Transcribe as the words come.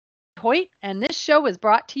Hoyt, and this show is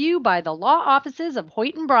brought to you by the law offices of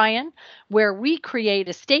Hoyt and Bryan, where we create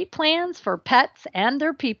estate plans for pets and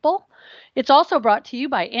their people. It's also brought to you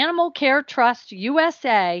by Animal Care Trust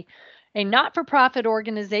USA, a not for profit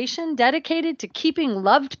organization dedicated to keeping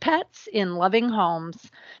loved pets in loving homes.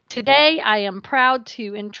 Today, I am proud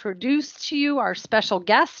to introduce to you our special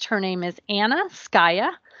guest. Her name is Anna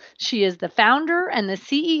Skaya. She is the founder and the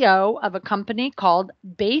CEO of a company called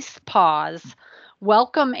Base Paws.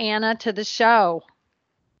 Welcome, Anna, to the show.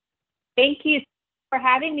 Thank you for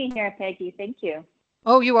having me here, Peggy. Thank you.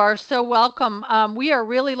 Oh, you are so welcome. We are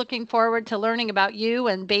really looking forward to learning about you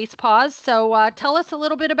and Base Paws. So tell us a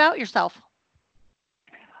little bit about yourself.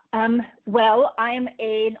 Well, I'm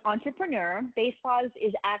an entrepreneur. Base Paws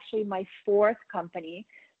is actually my fourth company.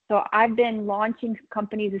 So I've been launching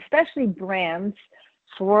companies, especially brands,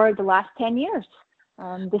 for the last 10 years.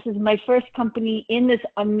 This is my first company in this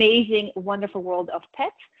amazing, wonderful world of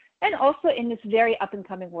pets, and also in this very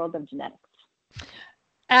up-and-coming world of genetics.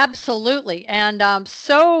 Absolutely. And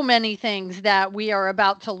so many things that we are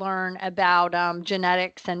about to learn about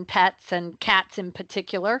genetics and pets and cats in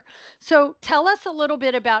particular. So tell us a little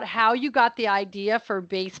bit about how you got the idea for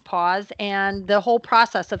Base Paws and the whole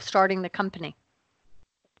process of starting the company.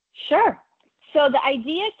 Sure. So the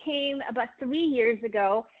idea came about 3 years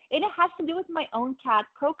ago, and it has to do with my own cat,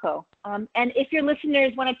 Coco. And if your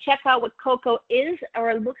listeners want to check out what Coco is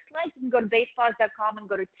or looks like, you can go to basepaws.com and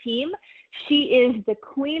go to team. She is the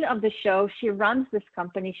queen of the show. She runs this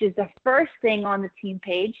company. She's the first thing on the team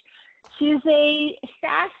page. She's a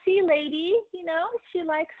sassy lady, you know, she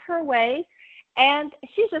likes her way, and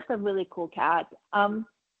she's just a really cool cat.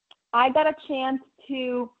 I got a chance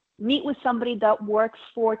to meet with somebody that works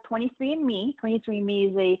for 23andMe.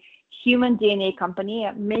 23andMe is a human DNA company.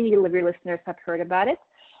 Many of your listeners have heard about it.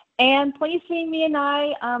 And 23andMe and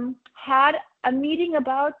I had a meeting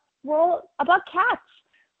about cats,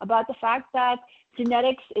 about the fact that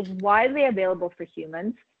genetics is widely available for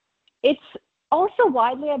humans. It's also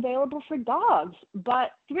widely available for dogs.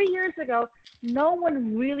 But 3 years ago, no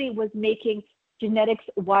one really was making genetics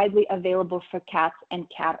widely available for cats and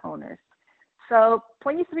cat owners. So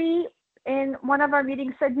 23 in one of our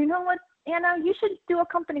meetings said, you know what, Anna, you should do a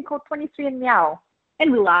company called 23 and Meow. And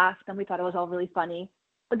we laughed and we thought it was all really funny.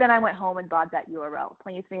 But then I went home and bought that URL,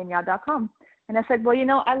 23andmeow.com. And I said, well, you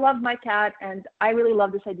know, I love my cat and I really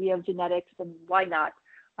love this idea of genetics, and why not?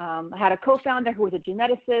 I had a co-founder who was a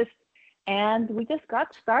geneticist, and we just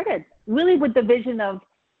got started really with the vision of,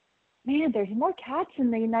 man, there's more cats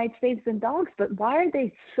in the United States than dogs, but why are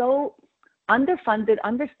they so underfunded,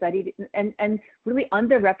 understudied, and really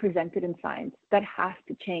underrepresented in science? That has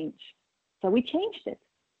to change. So we changed it.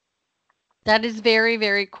 That is very,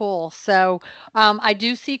 very cool. So I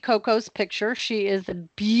do see Coco's picture. She is a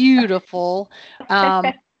beautiful,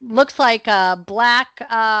 looks like a black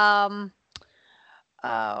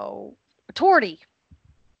tortie.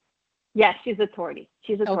 Yes, she's a tortie.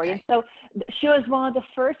 She's a tortie. Okay. So she was one of the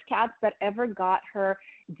first cats that ever got her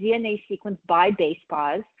DNA sequenced by Base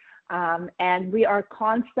Paws. And we are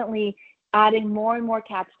constantly adding more and more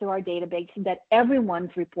cats to our database so that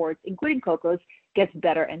everyone's reports, including Coco's, gets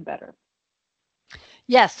better and better.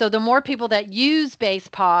 Yes, so the more people that use Base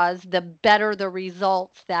Paws, the better the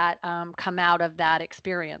results that come out of that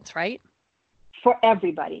experience, right? For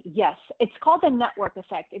everybody, yes. It's called the network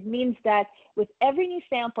effect. It means that with every new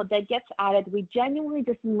sample that gets added, we genuinely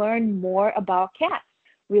just learn more about cats.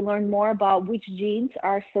 We learn more about which genes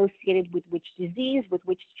are associated with which disease, with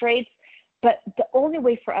which traits. But the only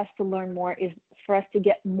way for us to learn more is for us to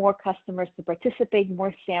get more customers to participate,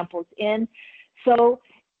 more samples in. So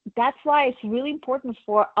that's why it's really important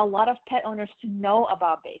for a lot of pet owners to know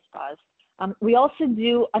about Base Paws. We also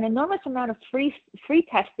do an enormous amount of free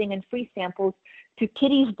testing and free samples to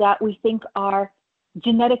kitties that we think are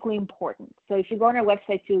genetically important. So if you go on our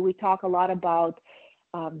website too, we talk a lot about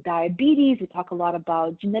diabetes, we talk a lot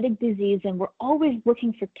about genetic disease, and we're always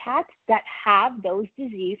looking for cats that have those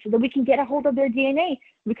diseases so that we can get a hold of their DNA.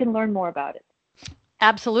 We can learn more about it.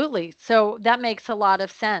 Absolutely. So that makes a lot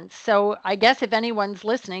of sense. So I guess if anyone's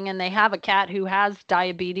listening and they have a cat who has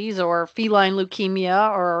diabetes or feline leukemia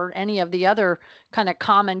or any of the other kind of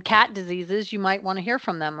common cat diseases, you might want to hear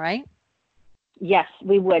from them, right? Yes,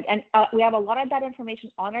 we would. And we have a lot of that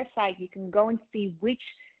information on our site. You can go and see which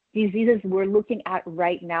diseases we're looking at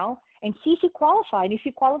right now and see if you qualify. And if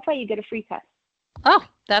you qualify, you get a free test. Oh,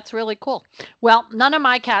 that's really cool. Well, none of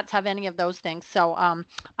my cats have any of those things, so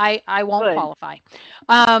I won't Good. qualify.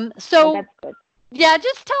 So that's good. Yeah,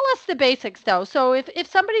 just tell us the basics though. So if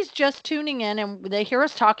somebody's just tuning in and they hear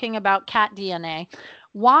us talking about cat DNA,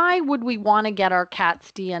 why would we want to get our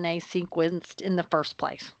cat's DNA sequenced in the first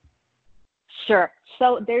place? Sure.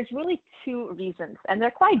 So there's really two reasons, and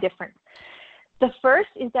they're quite different. The first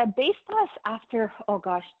is that Basepaws, after,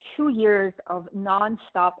 2 years of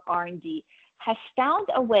nonstop R&D, has found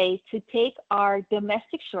a way to take our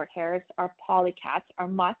domestic short hairs, our polycats, our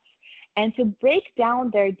mutts, and to break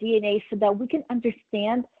down their DNA so that we can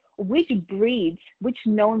understand which breeds, which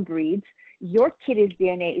known breeds, your kitty's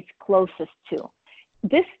DNA is closest to.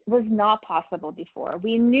 This was not possible before.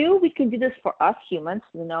 We knew we could do this for us humans.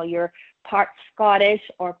 You know, you're part Scottish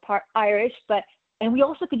or part Irish, and we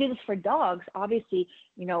also could do this for dogs. Obviously,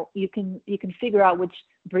 you know, you can figure out which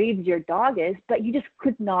breeds your dog is, but you just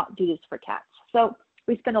could not do this for cats. So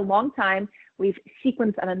we spent a long time. We've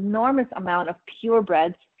sequenced an enormous amount of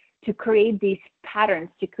purebreds to create these patterns,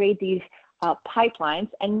 to create these pipelines.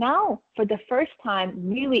 And now, for the first time,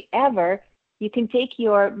 really ever, you can take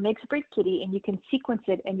your mixed breed kitty and you can sequence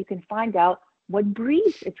it and you can find out what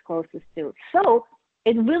breeds it's closest to. So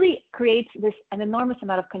it really creates an enormous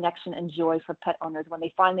amount of connection and joy for pet owners when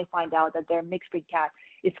they finally find out that their mixed breed cat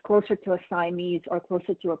is closer to a Siamese or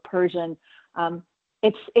closer to a Persian.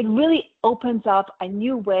 It really opens up a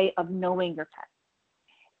new way of knowing your pet.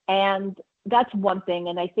 And that's one thing.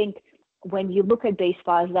 And I think when you look at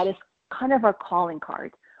Basepaws, that is kind of our calling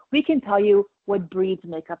card. We can tell you what breeds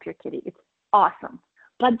make up your kitty. It's awesome.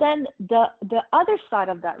 But then the other side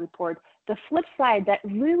of that report, the flip side that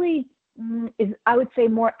really is, I would say,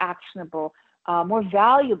 more actionable, more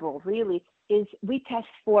valuable, really, is we test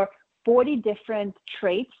for 40 different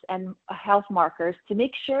traits and health markers to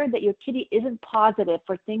make sure that your kitty isn't positive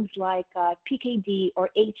for things like PKD or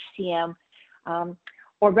HCM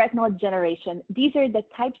or retinal degeneration. These are the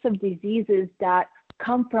types of diseases that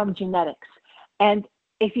come from genetics. And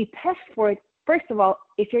if you test for it, first of all,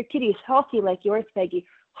 if your kitty is healthy like yours, Peggy,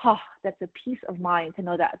 that's a peace of mind to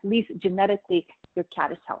know that at least genetically your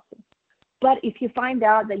cat is healthy. But if you find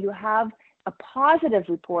out that you have a positive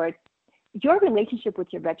report, your relationship with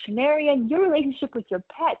your veterinarian, your relationship with your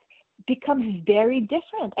pet becomes very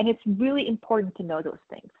different. And it's really important to know those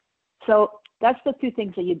things. So that's the two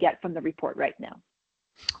things that you get from the report right now.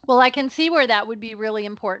 Well, I can see where that would be really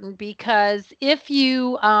important because if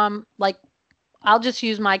you, I'll just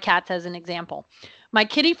use my cats as an example. My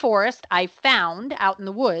kitty Forrest, I found out in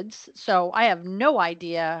the woods, so I have no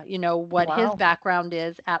idea, what his background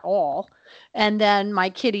is at all. And then my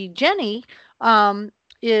kitty Jenny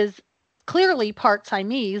is clearly part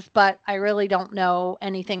Siamese, but I really don't know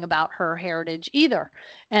anything about her heritage either.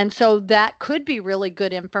 And so that could be really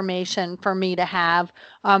good information for me to have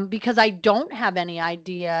because I don't have any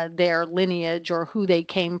idea their lineage or who they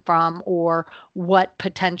came from or what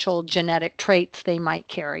potential genetic traits they might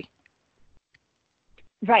carry.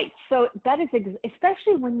 Right. So that is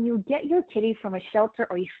especially when you get your kitty from a shelter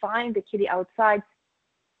or you find the kitty outside,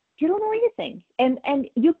 you don't know anything. And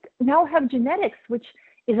you now have genetics, which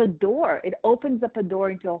is a door. It opens up a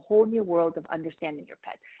door into a whole new world of understanding your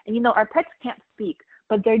pet. And our pets can't speak,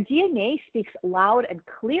 but their DNA speaks loud and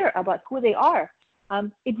clear about who they are.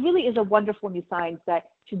 It really is a wonderful new science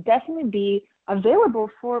that should definitely be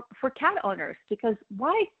available for cat owners, because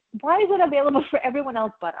why is it available for everyone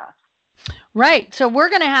else but us? Right. So we're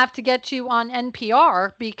going to have to get you on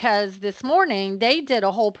NPR because this morning they did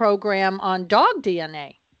a whole program on dog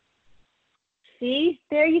DNA. See,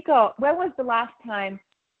 there you go. When was the last time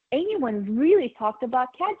anyone really talked about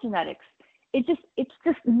cat genetics? It's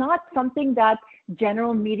just not something that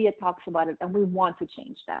general media talks about it, and we want to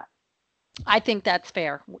change that. I think that's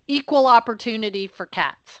fair. Equal opportunity for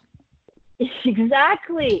cats.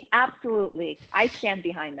 Exactly. Absolutely. I stand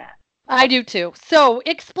behind that. I do too. So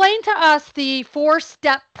explain to us the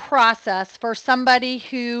 4-step process for somebody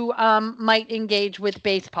who might engage with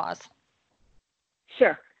Basepaws.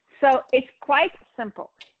 Sure. So it's quite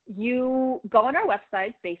simple. You go on our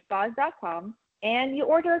website, basepaws.com, and you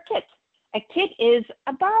order a kit. A kit is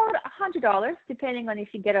about $100, depending on if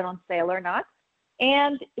you get it on sale or not.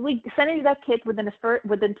 And we send you that kit within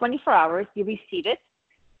 24 hours. You receive it.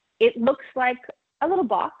 It looks like a little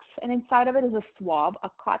box, and inside of it is a swab,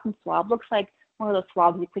 a cotton swab. Looks like one of those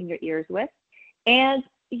swabs you clean your ears with. And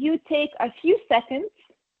you take a few seconds.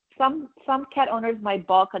 Some cat owners might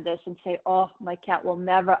balk at this and say, "Oh, my cat will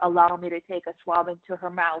never allow me to take a swab into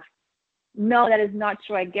her mouth." No, that is not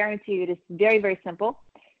true. I guarantee you it is very, very simple.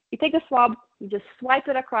 You take a swab, you just swipe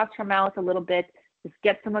it across her mouth a little bit, just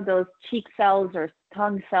get some of those cheek cells or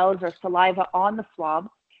tongue cells or saliva on the swab,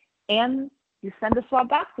 and you send the swab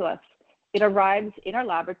back to us. It arrives in our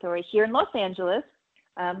laboratory here in Los Angeles,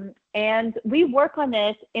 and we work on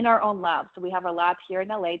it in our own lab. So we have our lab here in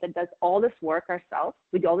LA that does all this work ourselves.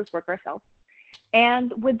 We do all this work ourselves.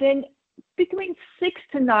 And within between 6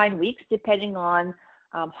 to 9 weeks, depending on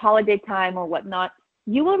holiday time or whatnot,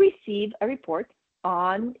 you will receive a report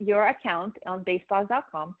on your account on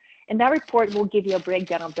basepaws.com, and that report will give you a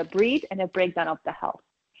breakdown of the breed and a breakdown of the health.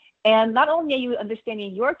 And not only are you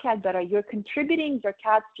understanding your cat better, you're contributing your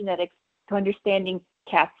cat's genetics to understanding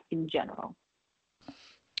cats in general.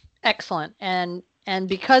 Excellent. And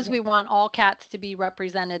because we want all cats to be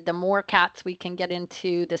represented, the more cats we can get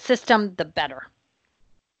into the system, the better.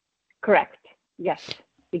 Correct. Yes,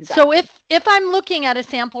 exactly. So if I'm looking at a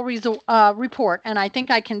sample report, and I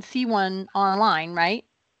think I can see one online, right?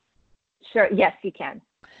 Sure. Yes, you can.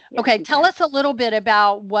 Yes, okay. You Tell can. us a little bit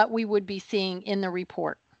about what we would be seeing in the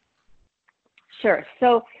report. Sure.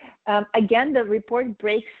 So again, the report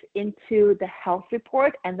breaks into the health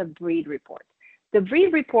report and the breed report. The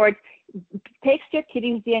breed report takes your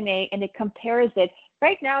kitty's DNA and it compares it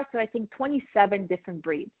right now to, I think, 27 different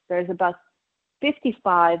breeds. There's about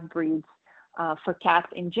 55 breeds for cats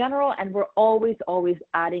in general, and we're always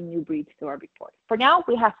adding new breeds to our report. For now,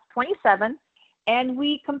 we have 27, and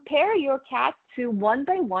we compare your cat to one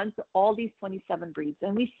by one to all these 27 breeds,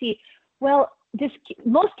 and we see, well,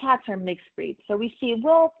 most cats are mixed breeds. So we see,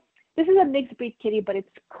 well, this is a mixed breed kitty, but it's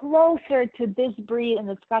closer to this breed, and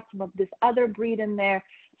it's got some of this other breed in there.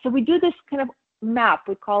 So we do this kind of map.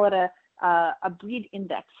 We call it a breed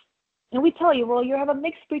index. And we tell you, well, you have a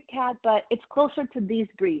mixed breed cat, but it's closer to these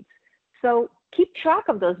breeds. So keep track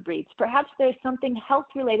of those breeds. Perhaps there's something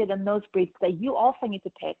health-related in those breeds that you also need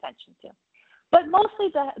to pay attention to. But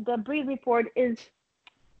mostly the breed report it's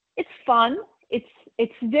fun.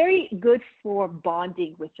 It's very good for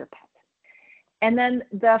bonding with your pet. And then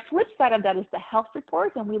the flip side of that is the health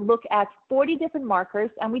report, and we look at 40 different markers,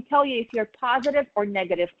 and we tell you if you're positive or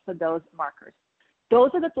negative for those markers. Those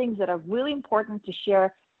are the things that are really important to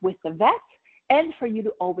share with the vet and for you to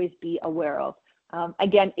always be aware of.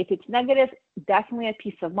 Again, if it's negative, definitely a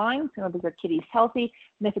peace of mind to know that your kitty is healthy.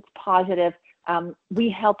 And if it's positive, we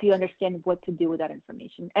help you understand what to do with that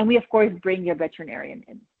information. And we, of course, bring your veterinarian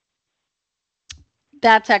in.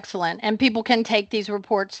 That's excellent. And people can take these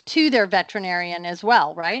reports to their veterinarian as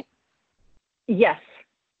well, right? Yes.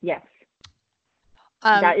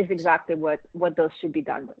 That is exactly what those should be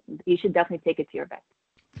done with. You should definitely take it to your vet.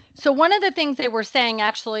 So one of the things they were saying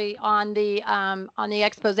actually on the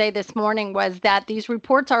expose this morning was that these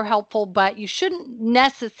reports are helpful, but you shouldn't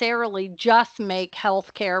necessarily just make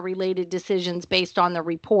healthcare related decisions based on the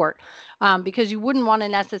report, because you wouldn't want to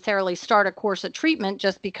necessarily start a course of treatment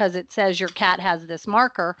just because it says your cat has this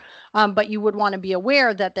marker, but you would want to be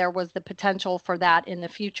aware that there was the potential for that in the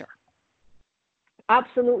future.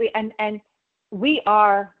 Absolutely, and we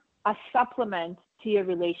are a supplement to your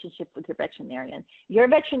relationship with your veterinarian. Your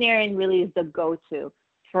veterinarian really is the go-to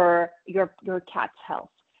for your cat's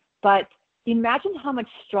health. But imagine how much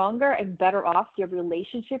stronger and better off your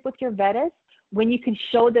relationship with your vet is when you can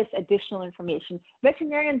show this additional information.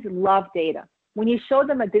 Veterinarians love data. When you show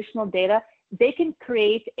them additional data, they can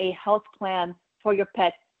create a health plan for your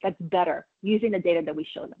pet that's better using the data that we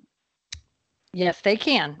show them. Yes, they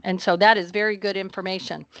can. And so that is very good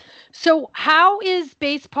information. So how is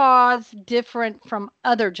BasePaws different from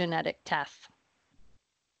other genetic tests?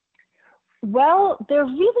 Well, there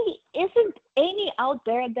really isn't any out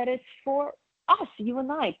there that is for us, you and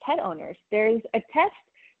I, pet owners. There's a test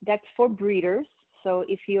that's for breeders. So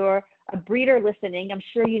if you're a breeder listening, I'm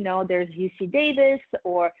sure you know there's UC Davis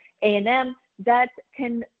or A&M that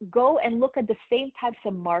can go and look at the same types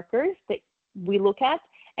of markers that we look at.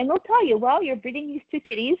 And they'll tell you, well, you're breeding these two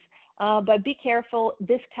kitties, but be careful.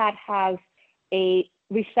 This cat has a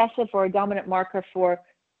recessive or a dominant marker for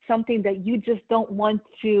something that you just don't want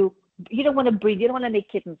to, you don't want to breed. You don't want to make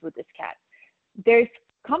kittens with this cat. There's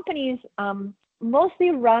companies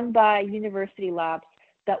mostly run by university labs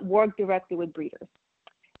that work directly with breeders.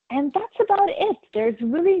 And that's about it. There's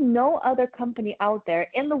really no other company out there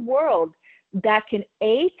in the world that can,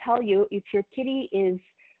 A, tell you if your kitty is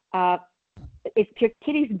if your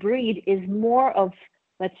kitty's breed is more of,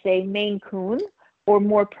 let's say, Maine Coon or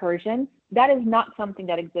more Persian. That is not something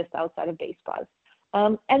that exists outside of BasePaws.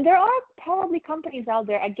 And there are probably companies out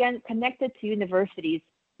there, again, connected to universities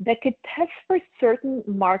that could test for certain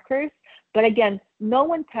markers. But again, no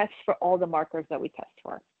one tests for all the markers that we test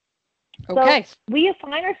for. Okay. So we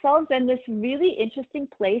find ourselves in this really interesting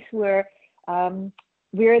place where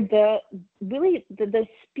we're the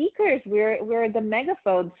speakers, we're the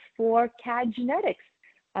megaphones for cat genetics.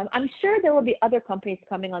 I'm sure there will be other companies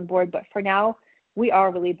coming on board, but for now, we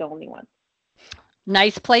are really the only ones.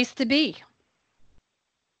 Nice place to be.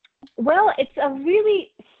 Well, it's a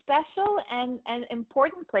really special and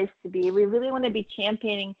important place to be. We really want to be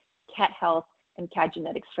championing cat health and cat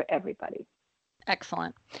genetics for everybody.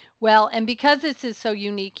 Excellent. Well, and because this is so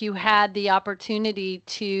unique, you had the opportunity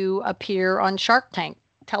to appear on Shark Tank.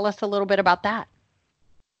 Tell us a little bit about that.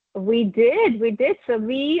 We did. So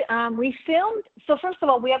we filmed. So first of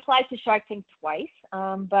all, we applied to Shark Tank twice,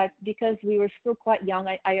 but because we were still quite young,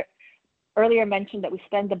 I earlier mentioned that we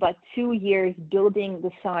spent about 2 years building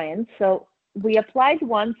the science. So we applied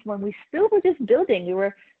once when we still were just building. We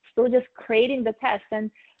were still just creating the test.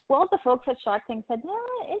 And well, the folks at Shark Tank said,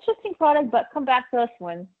 yeah, interesting product, but come back to us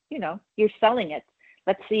when, you're selling it.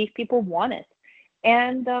 Let's see if people want it.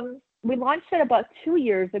 And we launched it about 2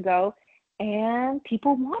 years ago, and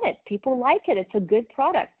people want it. People like it. It's a good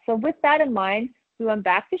product. So with that in mind, we went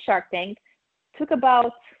back to Shark Tank. Took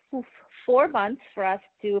about 4 months for us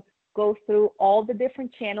to go through all the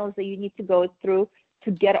different channels that you need to go through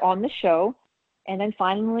to get on the show. And then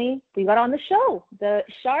finally, we got on the show. The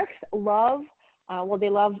sharks love, they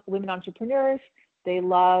love women entrepreneurs. They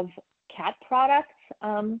love cat products.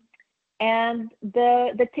 And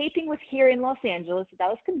the taping was here in Los Angeles. That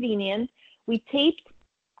was convenient. We taped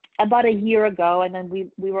about a year ago, and then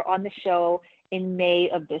we were on the show in May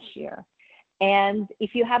of this year. And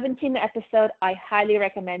if you haven't seen the episode, I highly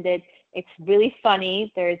recommend it. It's really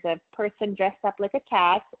funny. There's a person dressed up like a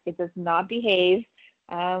cat. It does not behave.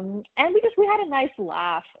 And we had a nice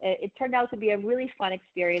laugh. It turned out to be a really fun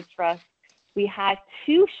experience for us. We had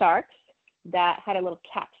two sharks that had a little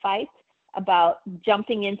cat fight about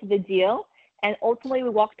jumping into the deal. And ultimately, we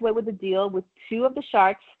walked away with the deal with two of the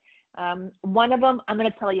sharks. One of them, I'm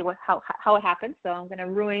going to tell you how it happened, so I'm going to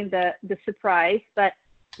ruin the surprise. But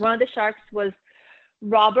one of the sharks was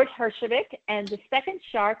Robert Herjavec, and the second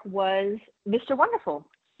shark was Mr. Wonderful.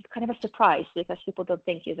 It's kind of a surprise because people don't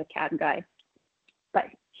think he's a cat guy, but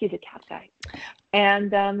he's a cat guy.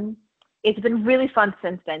 And it's been really fun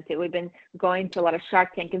since then, too. We've been going to a lot of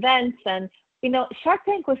Shark Tank events, and Shark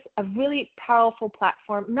Tank was a really powerful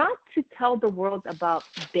platform, not to tell the world about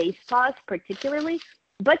Basepaws particularly,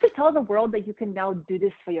 but to tell the world that you can now do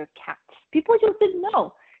this for your cats. People just didn't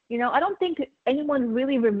know. I don't think anyone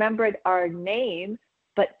really remembered our name,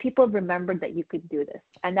 but people remembered that you could do this.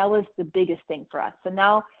 And that was the biggest thing for us. So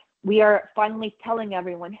now we are finally telling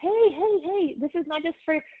everyone, hey, this is not just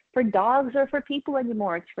for dogs or for people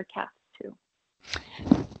anymore. It's for cats too.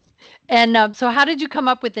 And so how did you come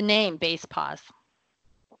up with the name Basepaws?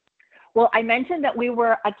 Well, I mentioned that we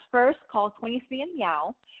were at first called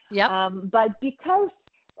 23andMeow. Yep. But because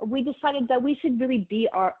we decided that we should really be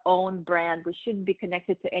our own brand, we shouldn't be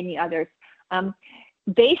connected to any others.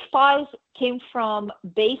 Basepaws came from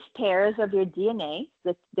base pairs of your DNA,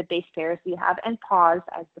 the base pairs you have, and paws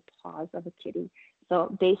as the paws of a kitty.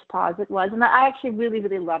 So Basepaws it was. And I actually really,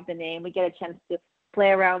 really love the name. We get a chance to play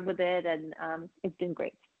around with it, and it's been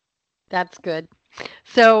great. That's good.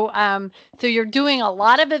 So, so you're doing a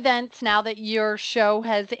lot of events now that your show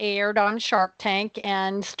has aired on Shark Tank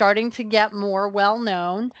and starting to get more well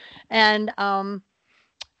known. And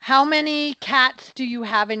how many cats do you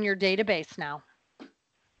have in your database now?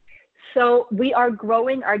 So we are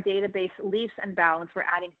growing our database leaps and bounds. We're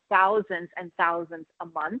adding thousands and thousands a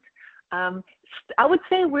month. I would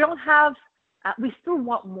say we don't have. We still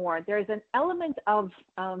want more. There's an element of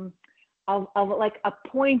like a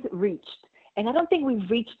point reached. And I don't think we've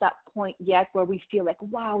reached that point yet where we feel like,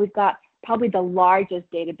 wow, we've got probably the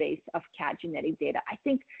largest database of cat genetic data. I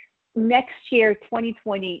think next year,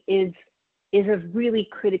 2020, is a really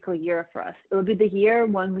critical year for us. It will be the year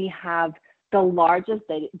when we have the largest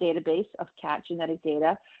database of cat genetic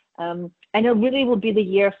data. And it really will be the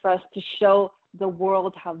year for us to show the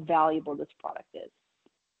world how valuable this product is.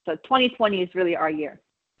 So 2020 is really our year.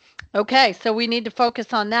 Okay, so we need to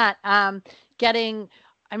focus on that.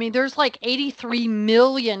 There's like 83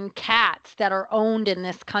 million cats that are owned in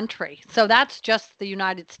this country. So that's just the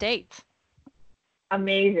United States.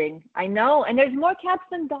 Amazing. I know. And there's more cats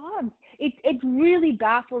than dogs. It really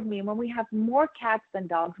baffles me when we have more cats than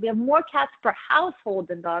dogs. We have more cats per household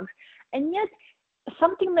than dogs. And yet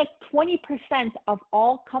something like 20% of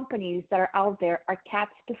all companies that are out there are cat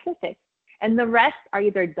specific. And the rest are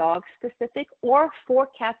either dog specific or for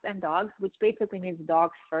cats and dogs, which basically means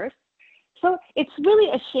dogs first. So it's really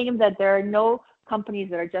a shame that there are no companies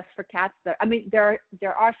that are just for cats.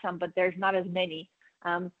 There are some, but there's not as many.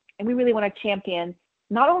 And we really want to champion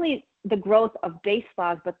not only the growth of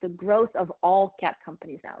Basepaws, but the growth of all cat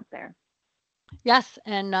companies out there. Yes,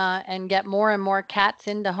 and get more and more cats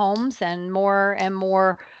into homes and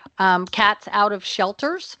more cats out of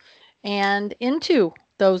shelters and into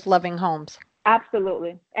those loving homes.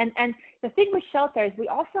 Absolutely. And the thing with shelters, we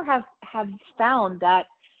also have found that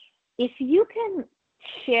if you can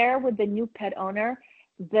share with the new pet owner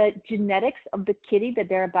the genetics of the kitty that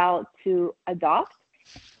they're about to adopt,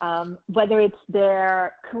 whether it's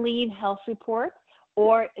their clean health report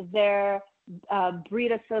or their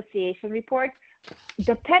breed association report,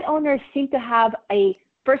 the pet owners seem to have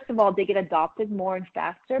first of all, they get adopted more and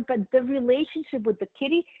faster, but the relationship with the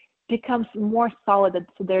kitty becomes more solid.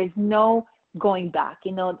 So there's no going back.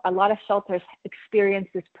 A lot of shelters experience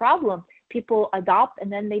this problem. People adopt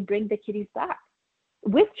and then they bring the kitties back.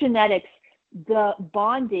 With genetics, the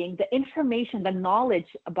bonding, the information, the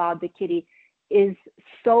knowledge about the kitty there's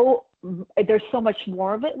so much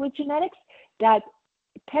more of it with genetics that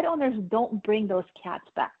pet owners don't bring those cats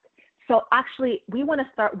back. So actually, we want to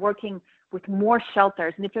start working with more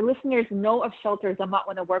shelters. And if your listeners know of shelters that might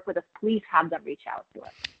want to work with us, please have them reach out to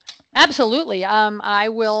us. Absolutely. I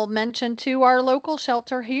will mention to our local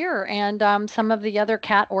shelter here and some of the other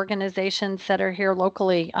cat organizations that are here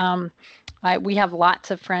locally. We have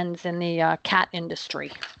lots of friends in the cat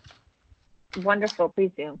industry. Wonderful.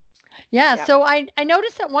 Please do. Yeah, yep. So I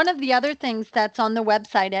noticed that one of the other things that's on the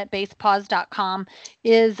website at basepaws.com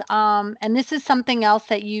is, and this is something else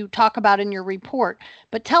that you talk about in your report,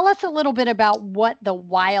 but tell us a little bit about what the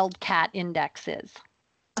Wildcat Index is.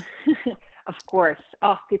 Of course.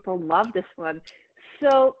 Oh, people love this one.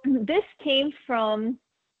 So this came from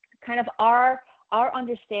kind of our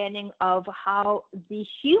understanding of how the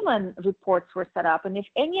human reports were set up. And if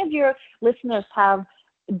any of your listeners have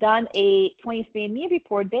done a 23andMe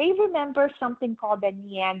report, they remember something called the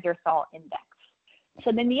Neanderthal Index.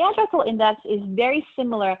 So the Neanderthal Index is very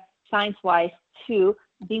similar science-wise to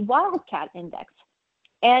the Wildcat Index.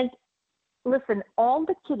 And listen, all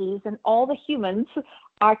the kitties and all the humans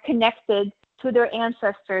are connected to their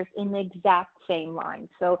ancestors in the exact same line.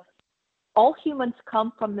 So all humans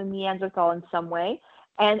come from the Neanderthal in some way,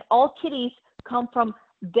 and all kitties come from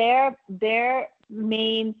their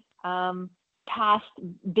main past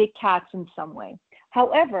big cats in some way.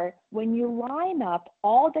 However, when you line up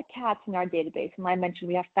all the cats in our database, and I mentioned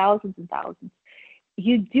we have thousands and thousands,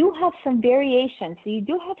 you do have some variation. So you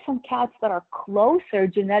do have some cats that are closer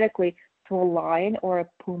genetically to a lion or a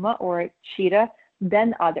puma or a cheetah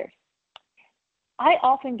than others. I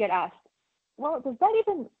often get asked, well, does that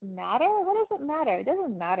even matter? What does it matter? It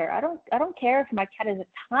doesn't matter. I don't care if my cat is a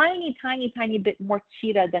tiny, tiny, tiny bit more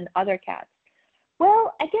cheetah than other cats.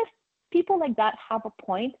 Well, I guess people like that have a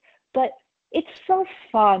point, but it's so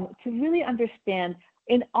fun to really understand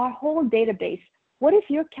in our whole database, what if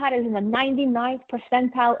your cat is in the 99th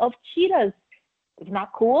percentile of cheetahs? Isn't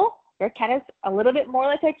that cool? Your cat is a little bit more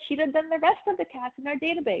like a cheetah than the rest of the cats in our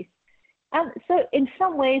database. So in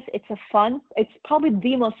some ways, it's probably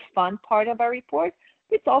the most fun part of our report.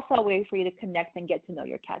 It's also a way for you to connect and get to know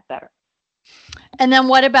your cat better. And then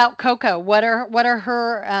what about Coco? What are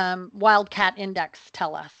her Wildcat Index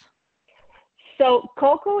tell us? So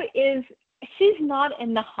Coco she's not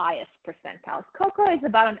in the highest percentiles. Coco is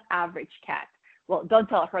about an average cat. Well, don't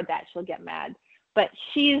tell her that, she'll get mad. But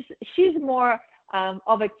she's more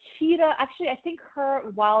of a cheetah. Actually, I think her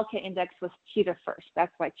Wildcat Index was cheetah first.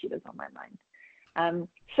 That's why cheetah's on my mind.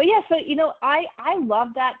 So I love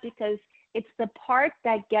that because it's the part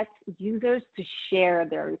that gets users to share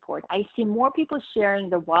their report. I see more people sharing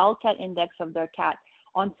the Wildcat Index of their cat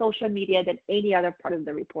on social media than any other part of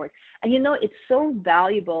the report. And it's so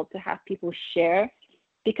valuable to have people share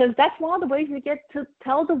because that's one of the ways we get to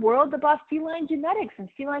tell the world about feline genetics and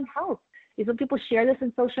feline health is when people share this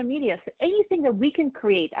in social media. So anything that we can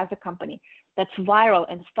create as a company that's viral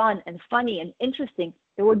and fun and funny and interesting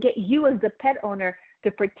that will get you as the pet owner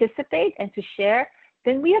to participate and to share,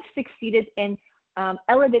 then we have succeeded in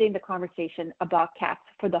elevating the conversation about cats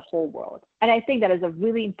for the whole world. And I think that is a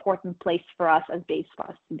really important place for us as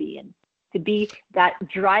BasePaws to be in, to be that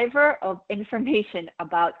driver of information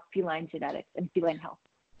about feline genetics and feline health.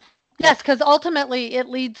 Yes, because ultimately it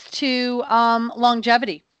leads to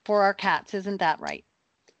longevity for our cats. Isn't that right?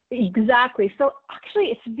 Exactly. So actually,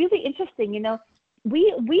 it's really interesting.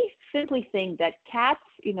 We simply think that cats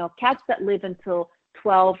that live until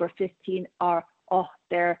 12 or 15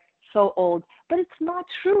 they're so old. But it's not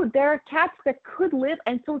true. There are cats that could live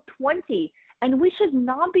until 20, and we should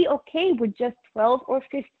not be okay with just 12 or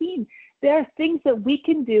 15. There are things that we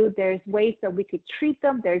can do. There's ways that we could treat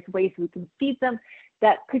them. There's ways we can feed them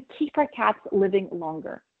that could keep our cats living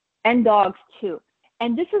longer, and dogs too.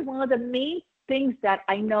 And this is one of the main things that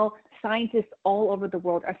I know scientists all over the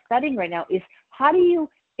world are studying right now is how do you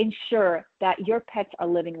ensure that your pets are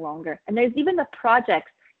living longer? And there's even a project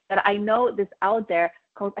that I know that's out there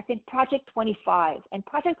called, I think, Project 25. And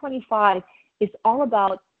Project 25 is all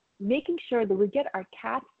about making sure that we get our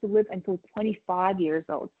cats to live until 25 years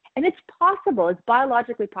old. And it's possible. It's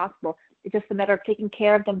biologically possible. It's just a matter of taking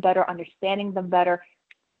care of them better, understanding them better,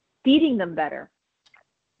 feeding them better.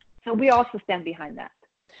 So we also stand behind that.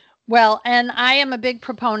 Well, and I am a big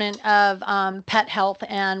proponent of pet health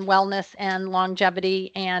and wellness and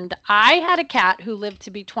longevity. And I had a cat who lived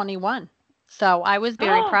to be 21. So I was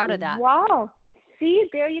very proud of that. Wow. See,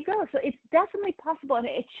 there you go. So it's definitely possible, and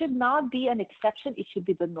it should not be an exception. It should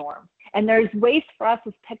be the norm. And there's ways for us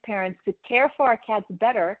as pet parents to care for our cats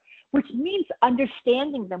better, which means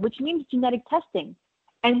understanding them, which means genetic testing.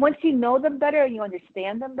 And once you know them better and you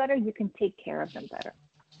understand them better, you can take care of them better.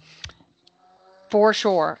 For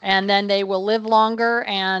sure. And then they will live longer,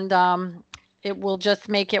 and it will just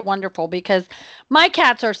make it wonderful, because my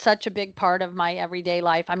cats are such a big part of my everyday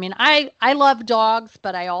life. I mean, I love dogs,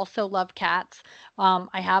 but I also love cats.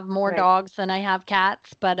 I have more dogs than I have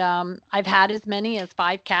cats, but I've had as many as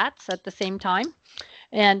 5 cats at the same time.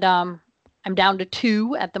 And I'm down to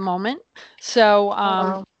 2 at the moment.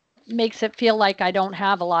 So makes it feel like I don't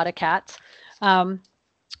have a lot of cats.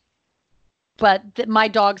 But my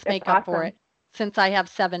dogs make up for it, since I have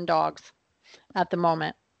 7 dogs at the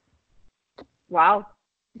moment. Wow.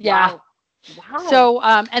 Yeah. Wow. So,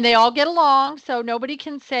 and they all get along. So nobody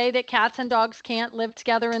can say that cats and dogs can't live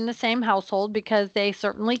together in the same household, because they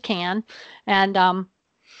certainly can. And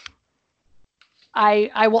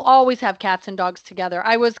I will always have cats and dogs together.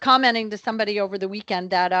 I was commenting to somebody over the weekend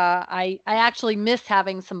that I actually miss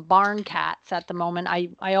having some barn cats at the moment.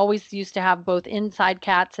 I always used to have both inside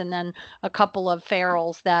cats and then a couple of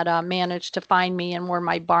ferals that managed to find me and were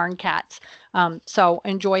my barn cats. So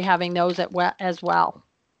enjoy having those as well.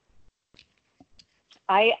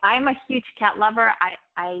 I'm a huge cat lover.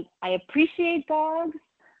 I appreciate dogs,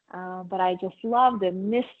 but I just love the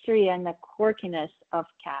mystery and the quirkiness of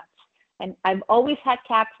cats. And I've always had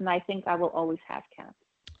cats, and I think I will always have cats.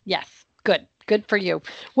 Yes, good for you.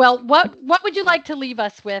 Well, what would you like to leave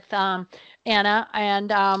us with, Anna,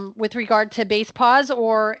 and with regard to Base Paws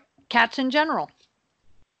or cats in general?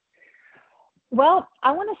 Well,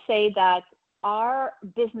 I want to say that our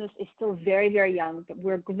business is still very, very young.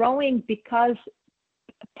 We're growing because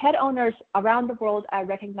pet owners around the world are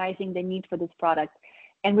recognizing the need for this product,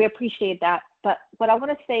 and we appreciate that. But what I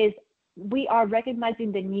want to say is, we are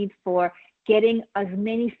recognizing the need for getting as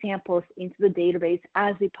many samples into the database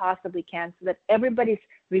as we possibly can, so that everybody's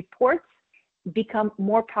reports become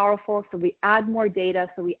more powerful, so we add more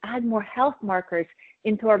data, so we add more health markers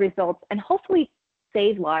into our results, and hopefully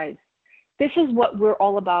save lives. This is what we're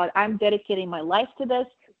all about. I'm dedicating my life to this,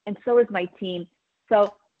 and so is my team.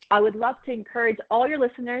 So I would love to encourage all your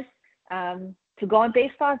listeners to go on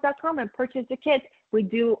basepaws.com and purchase the kit. We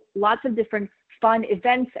do lots of different fun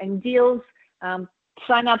events and deals.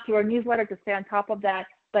 Sign up to our newsletter to stay on top of that.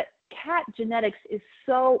 But cat genetics is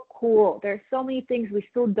so cool. There are so many things we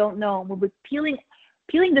still don't know. We'll be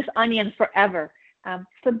peeling this onion forever.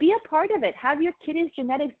 So be a part of it. Have your kitty's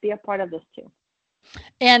genetics be a part of this too.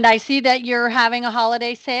 And I see that you're having a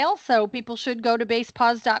holiday sale, so people should go to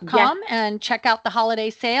basepaws.com and check out the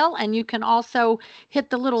holiday sale. And you can also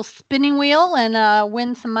hit the little spinning wheel and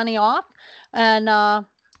win some money off, and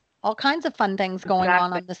all kinds of fun things going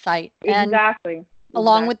on the site. Exactly.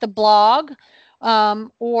 Along with the blog,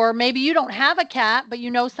 or maybe you don't have a cat, but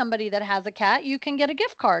you know somebody that has a cat, you can get a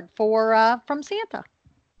gift card from Santa.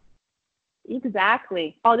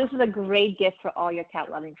 Exactly. Oh, this is a great gift for all your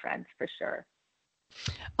cat loving friends, for sure.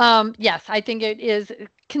 Yes, I think it is,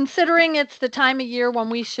 considering it's the time of year when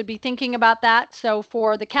we should be thinking about that. So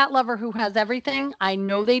for the cat lover who has everything, I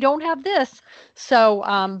know they don't have this.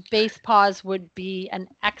 So Base Paws would be an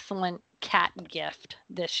excellent cat gift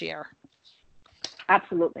this year.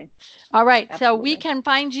 Absolutely. All right. Absolutely. So we can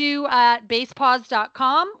find you at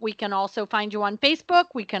basepaws.com. We can also find you on Facebook.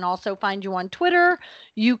 We can also find you on Twitter.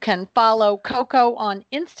 You can follow Coco on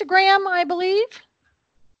Instagram, I believe.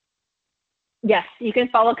 Yes, you can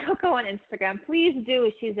follow Coco on Instagram. Please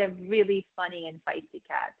do. She's a really funny and feisty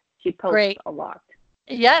cat. She posts a lot.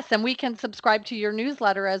 Yes, and we can subscribe to your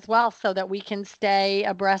newsletter as well, so that we can stay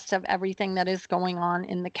abreast of everything that is going on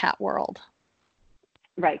in the cat world.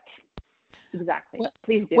 Right. Exactly.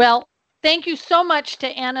 Please do. Well, thank you so much to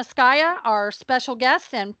Anna Skaya, our special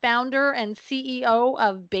guest and founder and CEO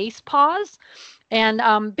of Base Paws. And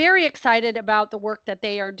I'm very excited about the work that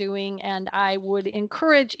they are doing. And I would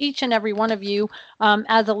encourage each and every one of you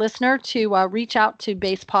as a listener to reach out to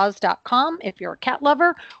basepaws.com if you're a cat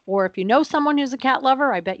lover, or if you know someone who's a cat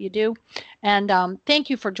lover. I bet you do. And thank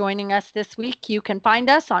you for joining us this week. You can find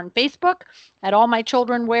us on Facebook at All My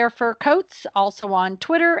Children Wear Fur Coats, also on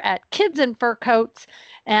Twitter at Kids in Fur Coats.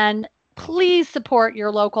 And please support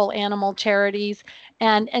your local animal charities.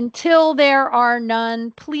 And until there are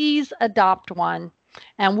none, please adopt one.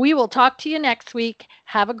 And we will talk to you next week.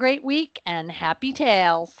 Have a great week and happy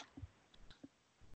tales.